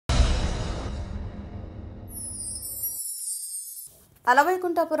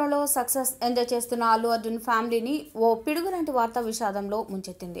అలవైకుంఠపురంలో success enjoy చేస్తున్న అల్లు అర్జున్ ఫ్యామిలీని ఓ పిడుగులాంటి వార్త విషాదంలో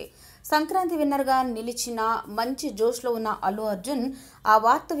ముంచెత్తింది. సంక్రాంతి విన్నర్గా నిలిచిన మంచి జోష్లో ఉన్న అల్లు అర్జున్ ఆ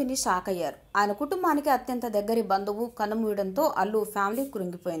వార్త విని షాక్ అయ్యారు. ఆయన కుటుంబానికి అత్యంత దగ్గరి బంధువు కనుమూయడంతో అల్లు ఫ్యామిలీ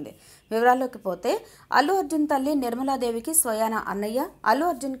కురింగిపోయింది. వివరాల్లోకి పోతే అల్లు అర్జున్ తల్లి నిర్మలాదేవికి స్వయాన అన్నయ్య, అల్లు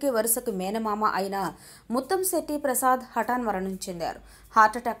అర్జున్కి వరుసకు మేనమామ అయిన ముత్తంశెట్టి ప్రసాద్ హఠాన్ మరణం చెందారు.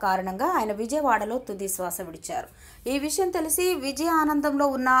 హార్ట్అటాక్ కారణంగా ఆయన విజయవాడలో తుది శ్వాస విడిచారు. ఈ విషయం తెలిసి విజయ ఆనందంలో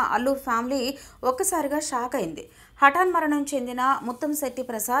ఉన్న అల్లు ఫ్యామిలీ ఒక్కసారిగా షాక్ అయింది. హఠాన్ మరణం చెందిన ముత్తంశెట్టి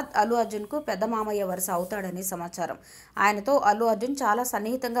ప్రసాద్ అల్లు అర్జున్కు పెద్ద మామయ్య వరుస అవుతాడని సమాచారం. ఆయనతో అల్లు అర్జున్ చాలా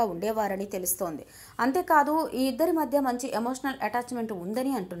సన్నిహితంగా ఉండేవారని తెలుస్తోంది. అంతేకాదు ఈ ఇద్దరి మధ్య మంచి ఎమోషనల్ అటాచ్మెంట్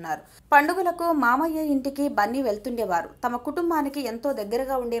ఉందని అంటున్నారు. పండుగలకు మామయ్య ఇంటికి బన్నీ వెళ్తుండేవారు. తమ కుటుంబానికి ఎంతో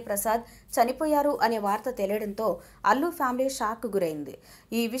దగ్గరగా ఉండే ప్రసాద్ చనిపోయారు అనే వార్త తెలియడంతో అల్లు ఫ్యామిలీ షాక్ గురైంది.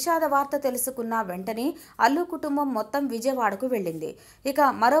 ఈ విషాద వార్త తెలుసుకున్న వెంటనే అల్లు కుటుంబం మొత్తం విజయవాడకు వెళ్ళింది. ఇక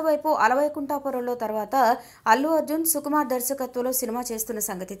మరోవైపు అలవైకుంఠపురంలో తర్వాత అల్లు అర్జున్ సుకుమార్ దర్శకత్వంలో సినిమా చేస్తున్న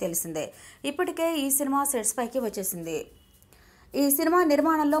సంగతి తెలిసిందే. ఇప్పటికే ఈ సినిమా సెట్స్ పైకి వచ్చేసింది. ఈ సినిమా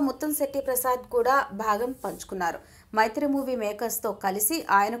నిర్మాణంలో ముత్తంశెట్టి ప్రసాద్ కూడా భాగం పంచుకున్నారు. మైత్రి మూవీ మేకర్స్తో కలిసి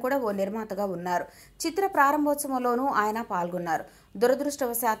ఆయన కూడా ఓ నిర్మాతగా ఉన్నారు. చిత్ర ప్రారంభోత్సవంలోనూ ఆయన పాల్గొన్నారు.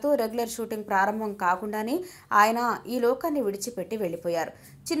 దురదృష్టవశాత్తు రెగ్యులర్ షూటింగ్ ప్రారంభం కాకుండానే ఆయన ఈ లోకాన్ని విడిచిపెట్టి వెళ్లిపోయారు.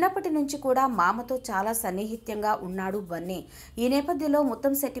 చిన్నప్పటి నుంచి కూడా మామతో చాలా సన్నిహిత్యంగా ఉన్నాడు బన్నీ. ఈ నేపథ్యంలో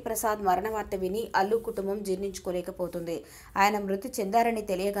ముత్తంశెట్టి ప్రసాద్ మరణ వార్త విని అల్లు కుటుంబం జీర్ణించుకోలేకపోతుంది. ఆయన మృతి చెందారని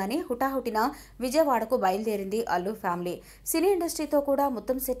తెలియగానే హుటాహుటిన విజయవాడకు బయలుదేరింది అల్లు ఫ్యామిలీ. సినీ ఇండస్ట్రీతో కూడా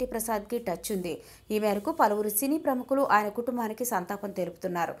ముత్తంశెట్టి ప్రసాద్కి టచ్ ఉంది. ఈ మేరకు పలువురు సినీ ప్రముఖులు ఆయన కుటుంబానికి సంతాపం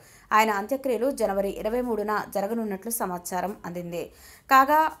తెలుపుతున్నారు. ఆయన అంత్యక్రియలు జనవరి 23న జరగనున్నట్లు సమాచారం అందింది.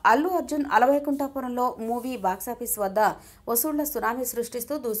 కాగా అల్లు అర్జున్ అలవైకుంఠపురంలో మూవీ బాక్సాఫీస్ వద్ద వసూళ్ల సునామీ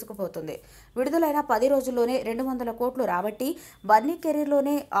సృష్టిస్తూ దూసుకుపోతుంది. విడుదలైన 10 రోజుల్లోనే 200 కోట్లు రాబట్టి బన్నీ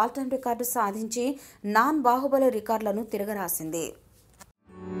కెరీర్లోనే ఆల్ టైమ్ రికార్డు సాధించి నాన్ బాహుబలి రికార్డులను తిరగరాసింది.